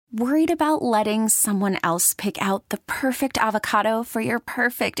Worried about letting someone else pick out the perfect avocado for your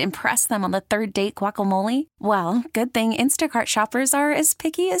perfect impress them on the third date guacamole? Well, good thing Instacart shoppers are as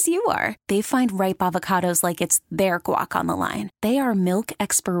picky as you are. They find ripe avocados like it's their guac on the line. They are milk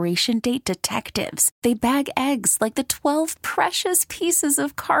expiration date detectives. They bag eggs like the 12 precious pieces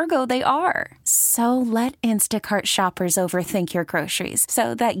of cargo they are. So let Instacart shoppers overthink your groceries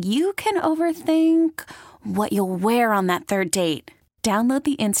so that you can overthink what you'll wear on that third date. Download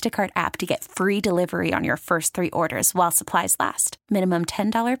the Instacart app to get free delivery on your first 3 orders while supplies last. Minimum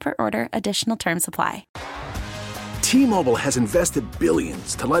 $10 per order. Additional terms apply. T-Mobile has invested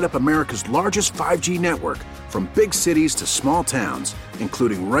billions to light up America's largest 5G network, from big cities to small towns,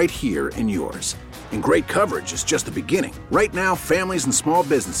 including right here in yours. And great coverage is just the beginning. Right now, families and small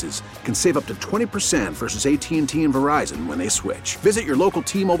businesses can save up to 20% versus AT&T and Verizon when they switch. Visit your local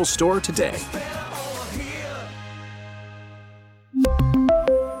T-Mobile store today.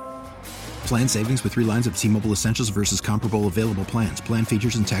 Plan savings with 3 lines of T-Mobile Essentials versus comparable available plans. Plan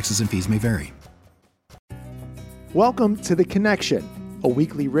features and taxes and fees may vary. Welcome to The Connection, a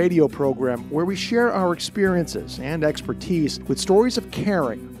weekly radio program where we share our experiences and expertise with stories of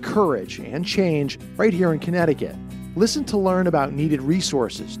caring, courage, and change right here in Connecticut. Listen to learn about needed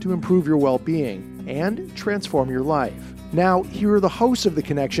resources to improve your well-being and transform your life. Now, here are the hosts of The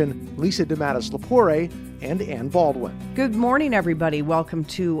Connection, Lisa DeMatteis-Lepore and Ann Baldwin. Good morning, everybody. Welcome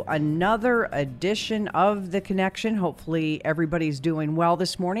to another edition of The Connection. Hopefully everybody's doing well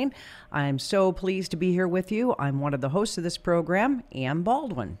this morning. I'm so pleased to be here with you. I'm one of the hosts of this program, Ann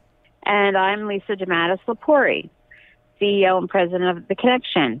Baldwin. And I'm Lisa DeMatteis-Lepore, CEO and president of The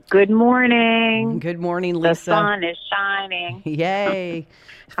Connection. Good morning. Good morning, Lisa. The sun is shining. Yay.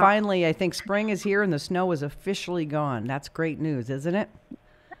 Finally, I think spring is here and the snow is officially gone. That's great news, isn't it?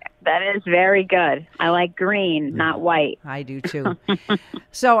 That is very good. I like green, not white. I do too.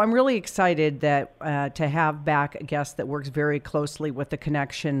 So I'm really excited that to have back a guest that works very closely with The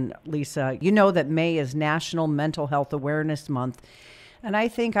Connection, Lisa. You know that May is National Mental Health Awareness Month. And I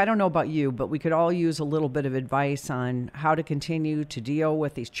think, I don't know about you, but we could all use a little bit of advice on how to continue to deal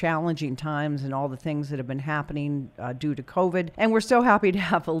with these challenging times and all the things that have been happening due to COVID. And we're so happy to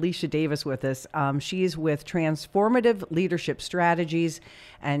have Alicia Davis with us. She's with Transformative Leadership Strategies,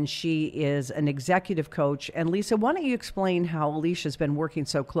 and she is an executive coach. And Lisa, why don't you explain how Alicia's been working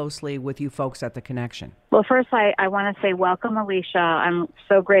so closely with you folks at The Connection? Well, first, I want to say welcome, Alicia. I'm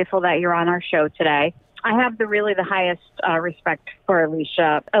so grateful that you're on our show today. I have the highest respect for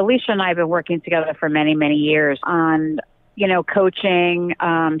Alicia. Alicia and I have been working together for many, many years on, coaching,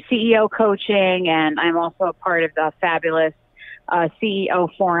 CEO coaching, and I'm also a part of the fabulous CEO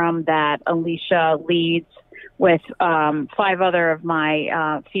forum that Alicia leads with 5 other of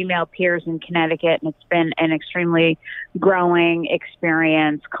my female peers in Connecticut, and it's been an extremely growing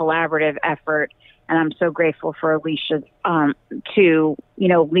experience, collaborative effort, and I'm so grateful for Alicia to,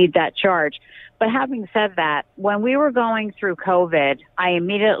 lead that charge. But having said that, when we were going through COVID, I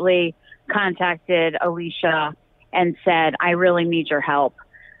immediately contacted Alicia and said, I really need your help.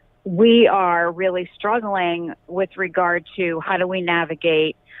 We are really struggling with regard to how do we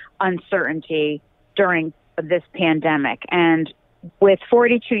navigate uncertainty during this pandemic. And with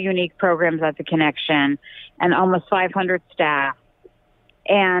 42 unique programs at The Connection and almost 500 staff,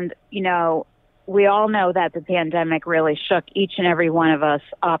 and, we all know that the pandemic really shook each and every one of us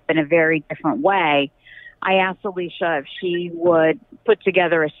up in a very different way. I asked Alicia if she would put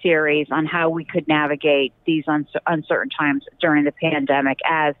together a series on how we could navigate these uncertain times during the pandemic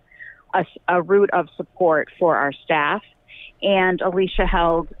as a route of support for our staff. And Alicia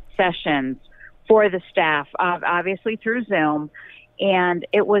held sessions for the staff, obviously through Zoom. And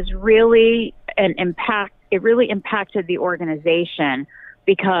it was really an impact. It really impacted the organization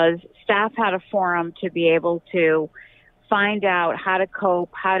because staff had a forum to be able to find out how to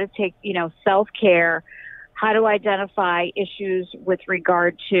cope, how to take, self-care, how to identify issues with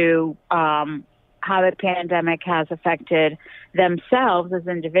regard to how the pandemic has affected themselves as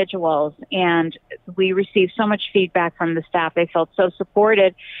individuals. And we received so much feedback from the staff. They felt so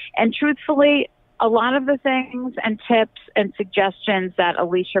supported. And truthfully, a lot of the things and tips and suggestions that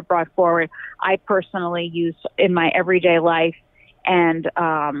Alicia brought forward, I personally use in my everyday life. And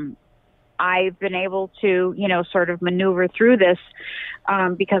I've been able to, sort of maneuver through this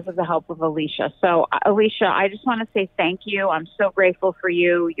because of the help of Alicia. So, Alicia, I just want to say thank you. I'm so grateful for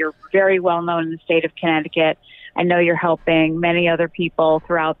you. You're very well known in the state of Connecticut. I know you're helping many other people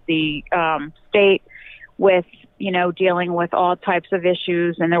throughout the state with, dealing with all types of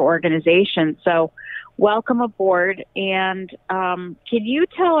issues in their organization. So welcome aboard. And can you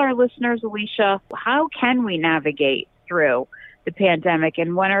tell our listeners, Alicia, how can we navigate through the pandemic,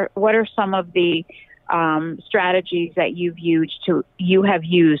 and what are some of the strategies that you have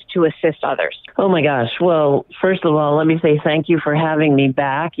used to assist others? Oh my gosh. Well, first of all, let me say thank you for having me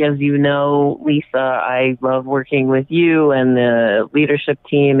back. As you know, Lisa, I love working with you and the leadership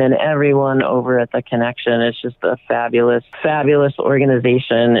team and everyone over at The Connection. It's just a fabulous, fabulous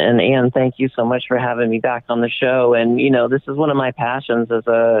organization. And Anne, thank you so much for having me back on the show. And, you know, this is one of my passions as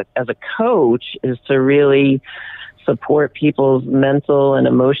a coach, is to really support people's mental and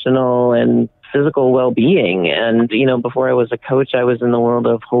emotional and physical well-being. And, you know, before I was a coach, I was in the world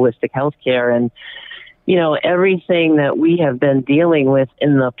of holistic healthcare. And, you know, everything that we have been dealing with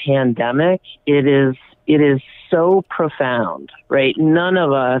in the pandemic, it is so profound, right? None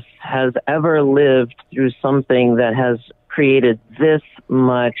of us has ever lived through something that has created this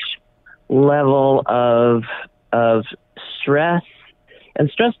much level of stress. And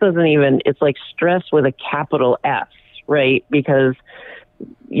stress it's like stress with a capital S, right? Because,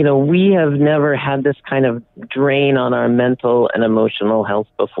 you know, we have never had this kind of drain on our mental and emotional health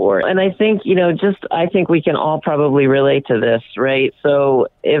before. And I think, you know, I think we can all probably relate to this, right? So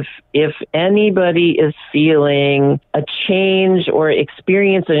if anybody is feeling a change or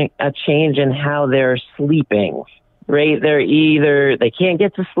experiencing a change in how they're sleeping, right? They can't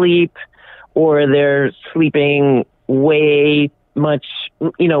get to sleep, or they're sleeping way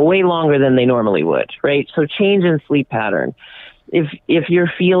longer than they normally would, right? So change in sleep pattern. If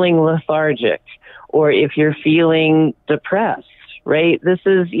you're feeling lethargic, or if you're feeling depressed, right? This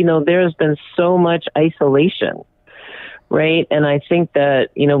is, you know, there's been so much isolation, right? And I think that,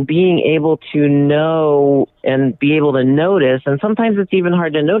 you know, being able to know and be able to notice, and sometimes it's even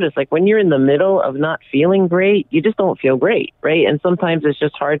hard to notice, like when you're in the middle of not feeling great, you just don't feel great, right? And sometimes it's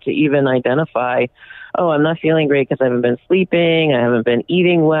just hard to even identify, oh, I'm not feeling great because I haven't been sleeping, I haven't been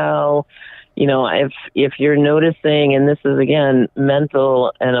eating well. You know, if you're noticing, and this is, again,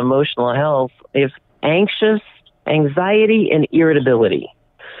 mental and emotional health, if anxiety and irritability.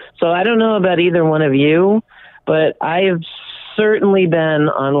 So I don't know about either one of you, but I have certainly been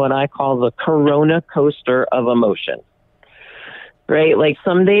on what I call the corona coaster of emotion, right? Like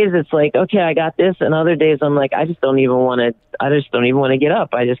some days it's like, okay, I got this. And other days I'm like, I just don't even want to get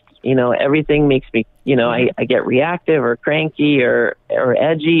up. I just, you know, everything makes me, you know, I get reactive or cranky or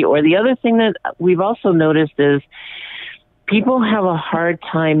edgy. Or the other thing that we've also noticed is people have a hard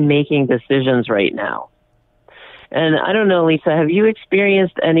time making decisions right now. And I don't know, Lisa, have you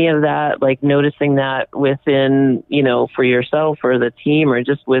experienced any of that, like noticing that within, you know, for yourself or the team, or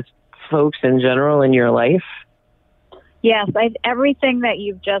just with folks in general in your life? Yes, everything that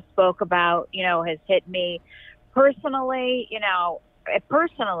you've just spoke about, you know, has hit me personally, you know,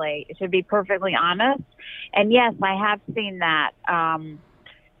 to be perfectly honest. And yes, I have seen that,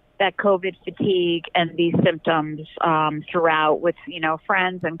 that COVID fatigue and these symptoms throughout with, you know,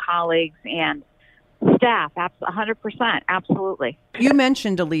 friends and colleagues and staff. 100%. Absolutely. You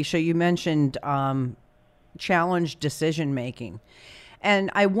mentioned, Alicia, challenge decision making.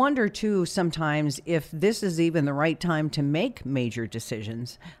 And I wonder, too, sometimes if this is even the right time to make major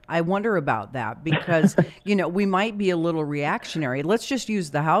decisions. I wonder about that because, you know, we might be a little reactionary. Let's just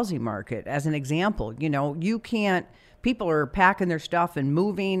use the housing market as an example. You know, people are packing their stuff and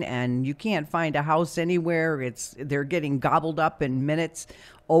moving, and you can't find a house anywhere. They're getting gobbled up in minutes,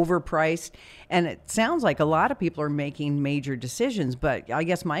 overpriced. And it sounds like a lot of people are making major decisions, but I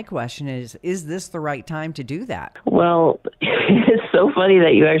guess my question is this the right time to do that? Well, it's so funny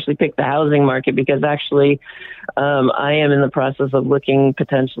that you actually picked the housing market, because actually I am in the process of looking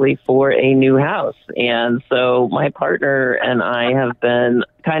potentially for a new house. And so my partner and I have been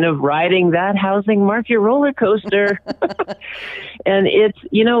kind of riding that housing market roller coaster. And it's,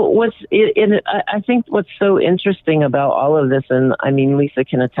 you know, I think what's so interesting about all of this, and I mean, Lisa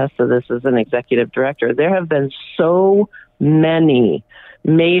can attest to this as an executive director, there have been so many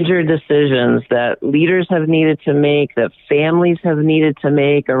major decisions that leaders have needed to make, that families have needed to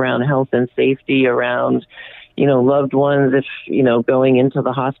make around health and safety, around, you know, loved ones, if, you know, going into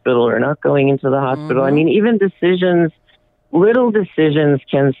the hospital or not going into the hospital. I mean, even decisions, little decisions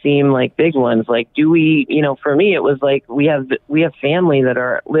can seem like big ones. Like, do we, you know, for me, it was like, we have family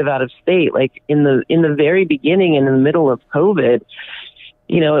that live out of state. Like in the very beginning and in the middle of COVID,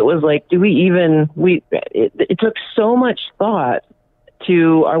 you know, it was like, it took so much thought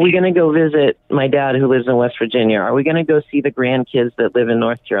to, are we going to go visit my dad who lives in West Virginia? Are we going to go see the grandkids that live in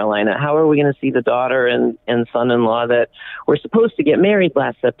North Carolina? How are we going to see the daughter and son-in-law that were supposed to get married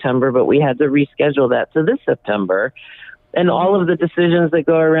last September, but we had to reschedule that to this September? And all of the decisions that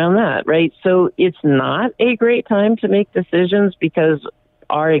go around that, right? So it's not a great time to make decisions because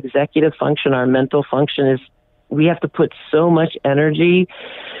our executive function, our mental function we have to put so much energy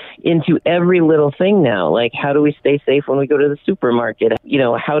into every little thing now. Like, how do we stay safe when we go to the supermarket? You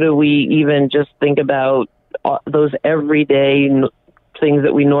know, how do we even just think about those everyday things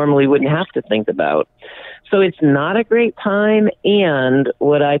that we normally wouldn't have to think about? So it's not a great time. And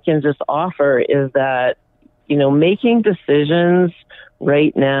what I can just offer is that, you know, making decisions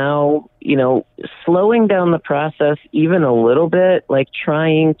right now, you know, slowing down the process even a little bit, like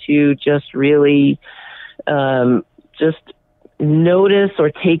trying to just really just notice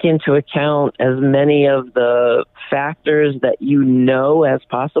or take into account as many of the factors that you know as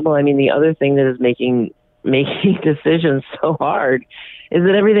possible. I mean, the other thing that is making decisions so hard is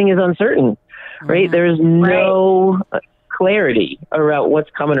that everything is uncertain, right? Mm-hmm. There's no clarity around what's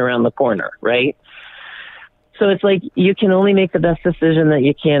coming around the corner, right? So it's like you can only make the best decision that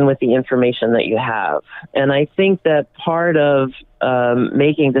you can with the information that you have. And I think that part of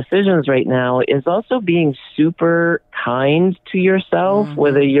making decisions right now is also being super kind to yourself, mm-hmm.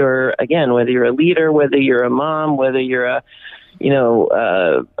 whether you're a leader, whether you're a mom, whether you're a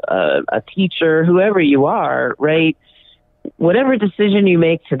teacher, whoever you are, right? Whatever decision you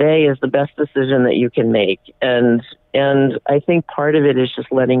make today is the best decision that you can make. And I think part of it is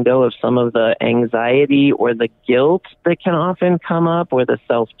just letting go of some of the anxiety or the guilt that can often come up, or the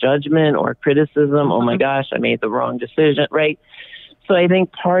self-judgment or criticism. Oh my gosh, I made the wrong decision, right? So I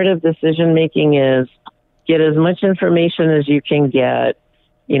think part of decision making is get as much information as you can get,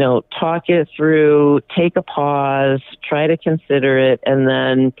 you know, talk it through, take a pause, try to consider it, and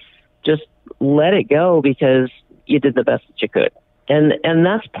then just let it go because you did the best that you could. And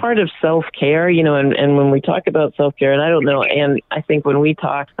that's part of self-care, you know, and when we talk about self-care, and I don't know, and I think when we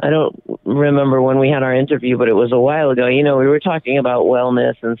talked, I don't remember when we had our interview, but it was a while ago, you know, we were talking about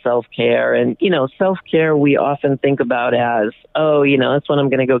wellness and self-care. And, you know, self-care we often think about as, oh, you know, that's when I'm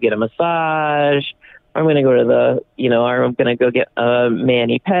going to go get a massage, or I'm going to go to or I'm going to go get a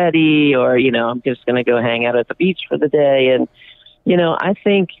mani-pedi, or, you know, I'm just going to go hang out at the beach for the day. And, you know, I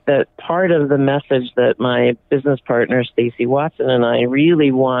think that part of the message that my business partner, Stacey Watson, and I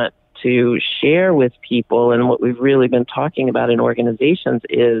really want to share with people, and what we've really been talking about in organizations,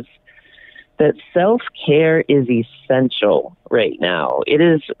 is that self-care is essential right now. It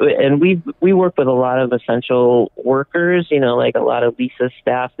is, and we work with a lot of essential workers, you know, like a lot of Lisa's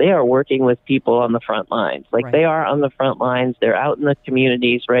staff. They are working with people on the front lines. Like They are on the front lines. They're out in the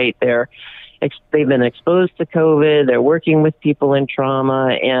communities, right? They've been exposed to COVID. They're working with people in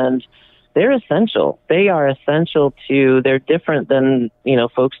trauma, and they're essential. They are essential they're different than, you know,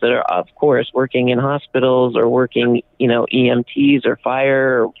 folks that are, of course, working in hospitals or working, you know, EMTs or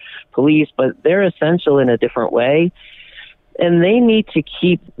fire or police, but they're essential in a different way. And they need to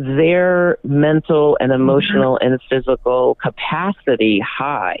keep their mental and emotional and physical capacity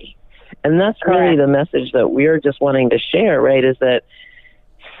high. And that's really the message that we're just wanting to share, right, is that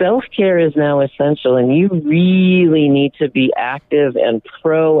self-care is now essential, and you really need to be active and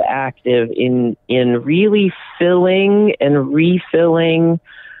proactive in really filling and refilling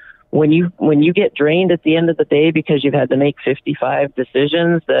when you get drained at the end of the day because you've had to make 55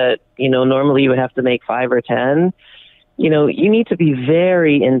 decisions that, you know, normally you would have to make 5 or 10. You know, you need to be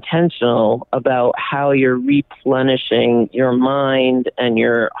very intentional about how you're replenishing your mind and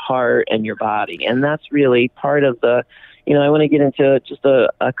your heart and your body. And that's really part of the, you know, I want to get into just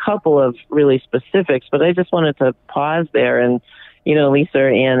a couple of really specifics, but I just wanted to pause there and, you know, Lisa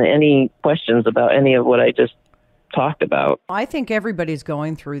and any questions about any of what I just talked about. I think everybody's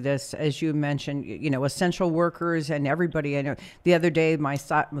going through this, as you mentioned, you know, essential workers and everybody. I know the other day,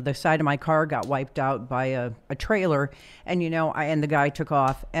 the side of my car got wiped out by a trailer, and, you know, and the guy took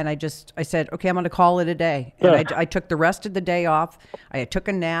off, and I said, okay, I'm going to call it a day. And I took the rest of the day off. I took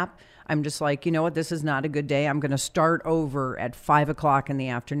a nap. I'm just like, you know what, this is not a good day. I'm going to start over at 5 o'clock in the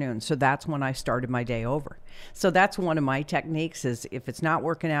afternoon. So that's when I started my day over. So that's one of my techniques, is if it's not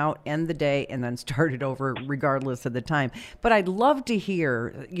working out, end the day and then start it over regardless of the time. But I'd love to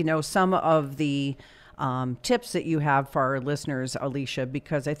hear, you know, some of the tips that you have for our listeners, Alicia,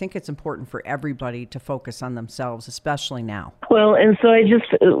 because I think it's important for everybody to focus on themselves, especially now. Well, and so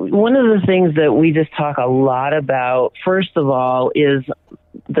one of the things that we just talk a lot about, first of all, is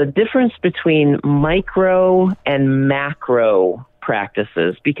the difference between micro and macro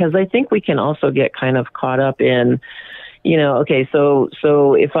practices, because I think we can also get kind of caught up in, you know, okay, so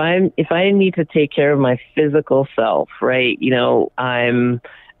if I need to take care of my physical self, right, you know, I'm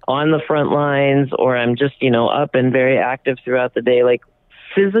on the front lines, or I'm just, you know, up and very active throughout the day, like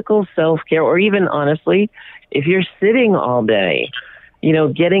physical self-care, or even honestly, if you're sitting all day,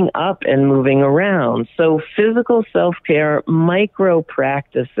 getting up and moving around. So physical self-care, micro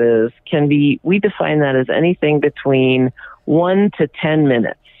practices we define that as anything between 1 to 10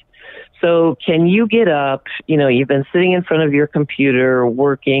 minutes. So can you get up, you've been sitting in front of your computer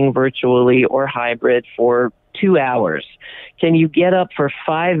working virtually or hybrid for 2 hours. Can you get up for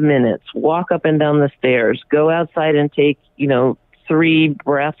 5 minutes, walk up and down the stairs, go outside and take, 3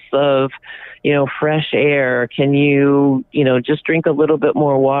 breaths of, fresh air? Can you, just drink a little bit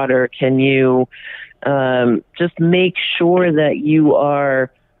more water? Can you just make sure that you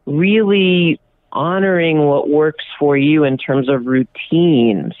are really honoring what works for you in terms of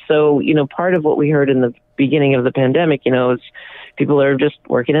routine? So, part of what we heard in the beginning of the pandemic, is people are just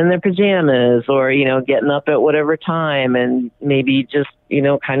working in their pajamas or, getting up at whatever time and maybe just,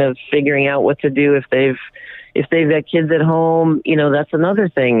 kind of figuring out what to do if they've got kids at home. That's another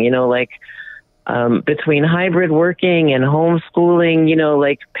thing, between hybrid working and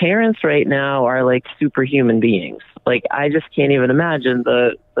homeschooling, parents right now are like superhuman beings. Like, I just can't even imagine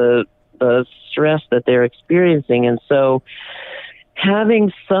the stress that they're experiencing. And so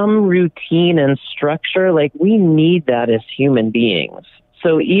having some routine and structure, we need that as human beings.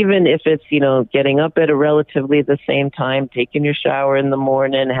 So even if it's, getting up at a relatively the same time, taking your shower in the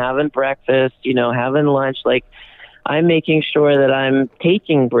morning, having breakfast, having lunch, I'm making sure that I'm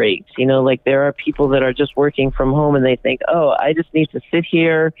taking breaks. There are people that are just working from home and they think, oh, I just need to sit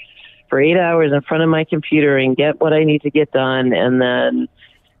here for 8 hours in front of my computer and get what I need to get done. And then,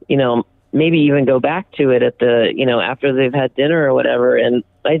 maybe even go back to it at the, after they've had dinner or whatever. And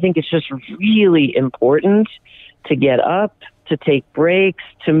I think it's just really important to get up, to take breaks,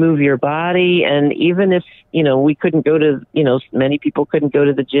 to move your body. And even if, we couldn't go to, many people couldn't go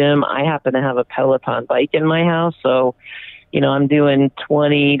to the gym. I happen to have a Peloton bike in my house. So, I'm doing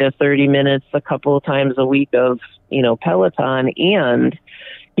 20 to 30 minutes a couple of times a week of, Peloton and,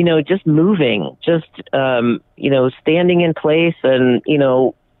 just moving, just, standing in place and,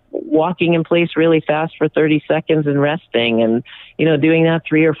 walking in place really fast for 30 seconds and resting and, doing that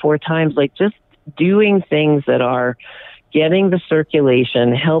 3 or 4 times, just doing things that are getting the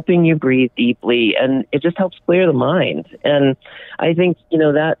circulation, helping you breathe deeply, and it just helps clear the mind. And I think,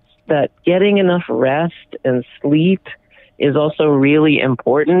 that getting enough rest and sleep is also really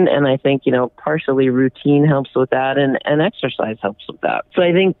important. And I think, partially routine helps with that and exercise helps with that. So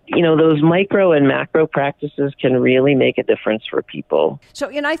I think, those micro and macro practices can really make a difference for people. So,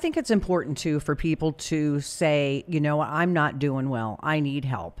 and I think it's important too for people to say, I'm not doing well. I need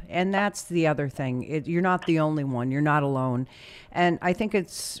help. And that's the other thing. You're not the only one. You're not alone. And I think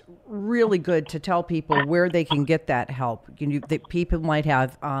it's really good to tell people where they can get that help. That people might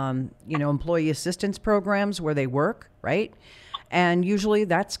have, employee assistance programs where they work, right? And usually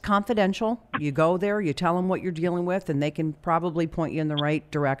that's confidential. You go there, you tell them what you're dealing with, and they can probably point you in the right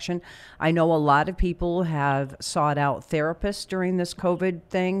direction. I know a lot of people have sought out therapists during this COVID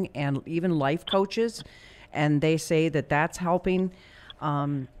thing and even life coaches, and they say that that's helping.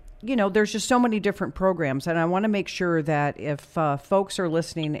 There's just so many different programs, and I want to make sure that if folks are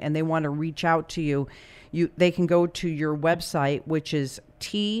listening and they want to reach out to you, they can go to your website, which is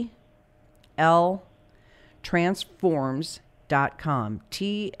tltransforms.com,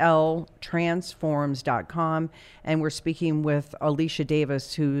 tltransforms.com, and we're speaking with Alicia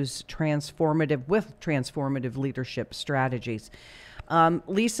Davis, who's transformative leadership strategies.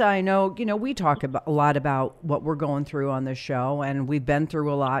 Lisa, I know, we talk a lot about what we're going through on this show, and we've been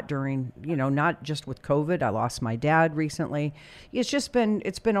through a lot during, not just with COVID. I lost my dad recently. It's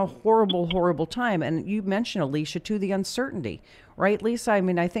been a horrible, horrible time. And you mentioned, Alicia, too, the uncertainty, right, Lisa? I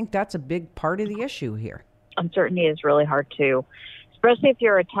mean, I think that's a big part of the issue here. Uncertainty is really hard too, especially if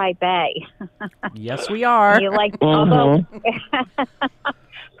you're a type A. Yes, we are. You although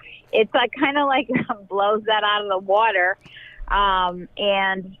it's kind of blows that out of the water.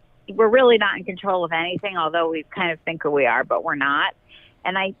 And we're really not in control of anything, although we kind of think we are, but we're not.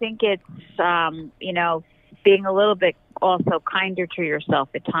 And I think it's, being a little bit also kinder to yourself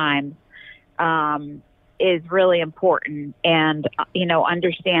at times, is really important. And,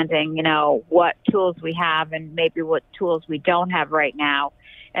 understanding, what tools we have and maybe what tools we don't have right now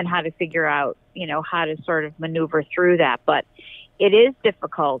and how to figure out, how to sort of maneuver through that. But it is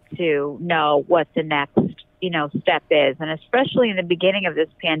difficult to know what the next step is. And especially in the beginning of this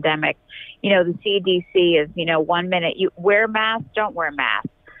pandemic, the CDC is, 1 minute you wear masks, don't wear masks.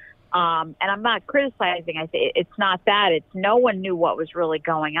 And I'm not criticizing. I say it's not that. It's no one knew what was really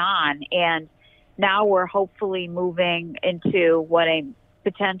going on. And now we're hopefully moving into what a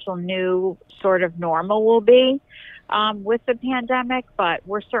potential new sort of normal will be with the pandemic, but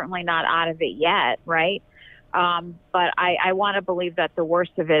we're certainly not out of it yet, right? But I want to believe that the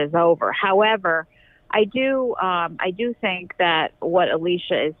worst of it is over. However, I do think that what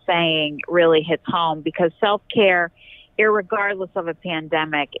Alicia is saying really hits home, because self-care, irregardless of a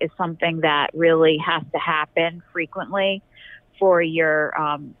pandemic, is something that really has to happen frequently for your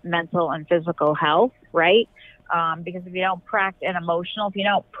mental and physical health, right? Because if you don't practice, and emotional, if you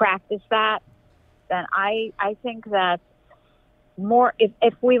don't practice that, then I think that more,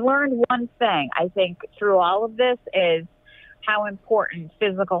 if we learned one thing, I think through all of this, is how important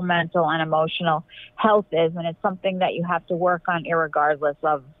physical, mental, and emotional health is. And it's something that you have to work on irregardless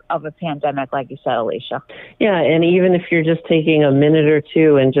of a pandemic, like you said, Alicia. Yeah, and even if you're just taking a minute or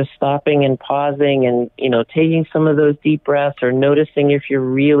two and just stopping and pausing and, taking some of those deep breaths, or noticing if you're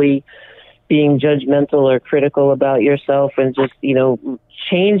really being judgmental or critical about yourself, and just,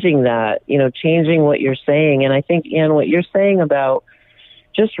 changing that, changing what you're saying. And I think, Ann, what you're saying about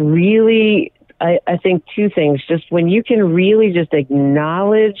just really, I think two things. Just when you can really just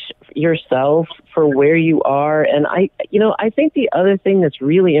acknowledge yourself for where you are. And I think the other thing that's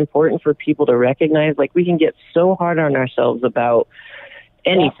really important for people to recognize, like, we can get so hard on ourselves about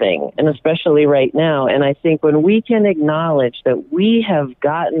anything, and especially right now. And I think when we can acknowledge that we have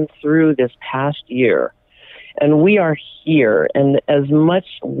gotten through this past year, and we are here, and as much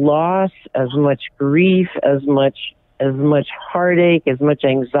loss, as much grief, as much heartache, as much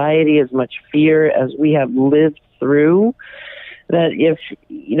anxiety, as much fear as we have lived through, that if,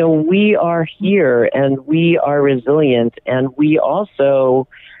 we are here and we are resilient, and we also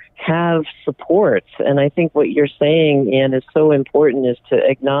have support. And I think what you're saying, Ann, is so important, is to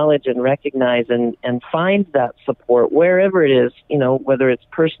acknowledge and recognize and find that support wherever it is, whether it's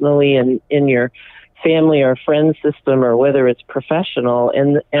personally and in your family or friend system, or whether it's professional,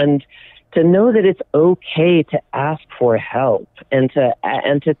 and to know that it's okay to ask for help, and to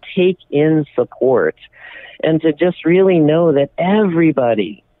take in support, and to just really know that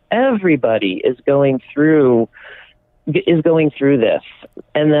everybody is going through this,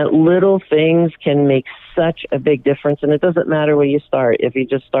 and that little things can make such a big difference. And it doesn't matter where you start. If you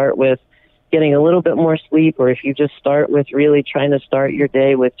just start with getting a little bit more sleep, or if you just start with really trying to start your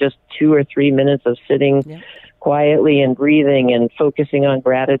day with just 2 or 3 minutes of sitting quietly and breathing and focusing on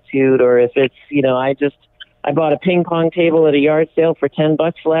gratitude, or if it's, I bought a ping pong table at a yard sale for $10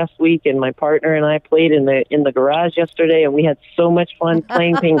 last week, and my partner and I played in the garage yesterday, and we had so much fun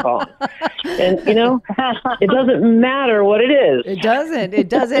playing ping pong. And it doesn't matter what it is. It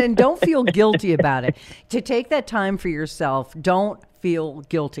doesn't, and don't feel guilty about it. To take that time for yourself, don't feel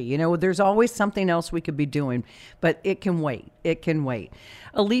guilty. There's always something else we could be doing, but it can wait. It can wait.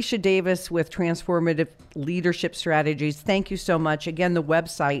 Alicia Davis with Transformative Leadership Strategies, thank you so much. Again, the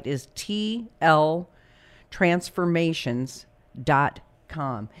website is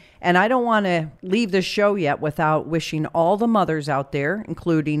tltransformations.com. And I don't want to leave the show yet without wishing all the mothers out there,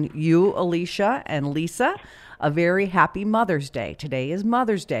 including you, Alicia, and Lisa, a very happy Mother's Day. Today is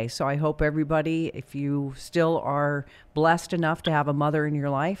Mother's Day, so I hope everybody, if you still are blessed enough to have a mother in your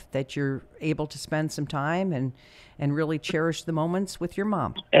life, that you're able to spend some time and really cherish the moments with your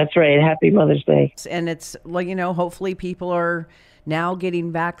mom. That's right. Happy Mother's Day. And it's, hopefully people are now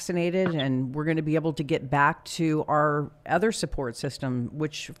getting vaccinated, and we're going to be able to get back to our other support system,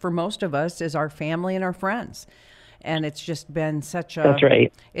 which for most of us is our family and our friends. And it's just been That's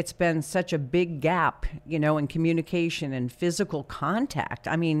right. It's been such a big gap, in communication and physical contact.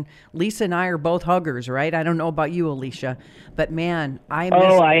 I mean, Lisa and I are both huggers, right? I don't know about you, Alicia, but man, I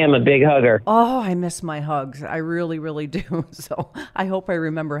am a big hugger. Oh, I miss my hugs. I really, really do. So I hope I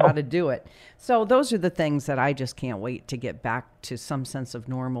remember how to do it. So those are the things that I just can't wait to get back to some sense of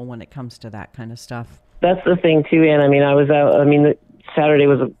normal when it comes to that kind of stuff. That's the thing too, Ann. I mean, I was out. Saturday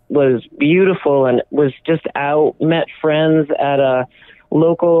was beautiful, and was just out, met friends at a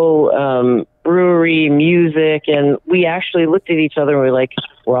local brewery, music, and we actually looked at each other and we were like,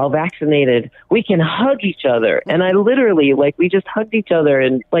 we're all vaccinated. We can hug each other. And I literally, we just hugged each other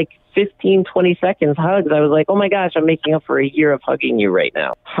in 15, 20 seconds hugs. I was like, oh my gosh, I'm making up for a year of hugging you right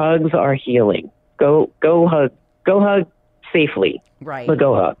now. Hugs are healing. Go hug safely. Right. But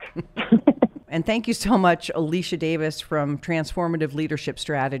go hug. And thank you so much, Alicia Davis from Transformative Leadership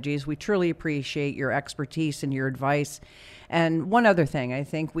Strategies. We truly appreciate your expertise and your advice. And one other thing, I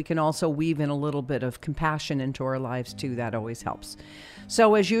think we can also weave in a little bit of compassion into our lives too. That always helps.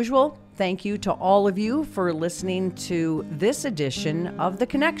 So as usual, thank you to all of you for listening to this edition of The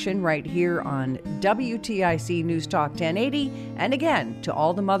Connection right here on WTIC News Talk 1080. And again, to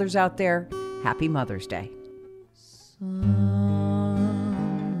all the mothers out there, happy Mother's Day.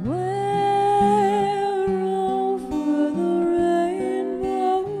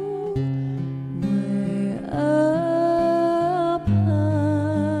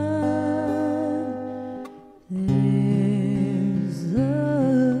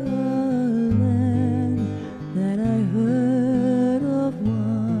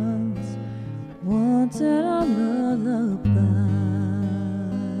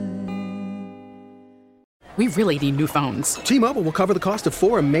 really need new phones. T-Mobile will cover the cost of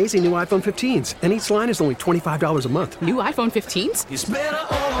 4 amazing new iPhone 15s, and each line is only $25 a month. New iPhone 15s? It's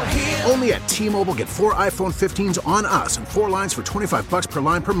better over here. Only at T-Mobile, get 4 iPhone 15s on us and 4 lines for $25 per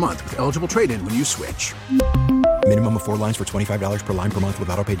line per month with eligible trade-in when you switch. Minimum of 4 lines for $25 per line per month with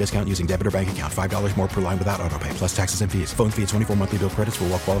autopay discount using debit or bank account. $5 more per line without autopay, plus taxes and fees. Phone fee at 24 monthly bill credits for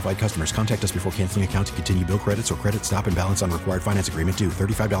well-qualified customers. Contact us before canceling account to continue bill credits or credit stop and balance on required finance agreement due.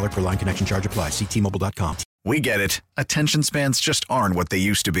 $35 per line connection charge applies. See T-Mobile.com. We get it. Attention spans just aren't what they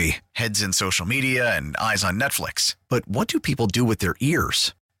used to be. Heads in social media and eyes on Netflix. But what do people do with their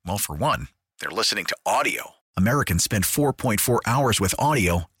ears? Well, for one, they're listening to audio. Americans spend 4.4 hours with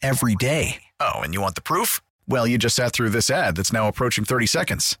audio every day. Oh, and you want the proof? Well, you just sat through this ad that's now approaching 30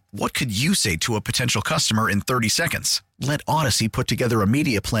 seconds. What could you say to a potential customer in 30 seconds? Let Odyssey put together a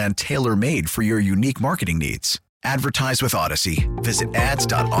media plan tailor-made for your unique marketing needs. Advertise with Odyssey. Visit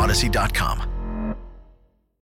ads.odyssey.com.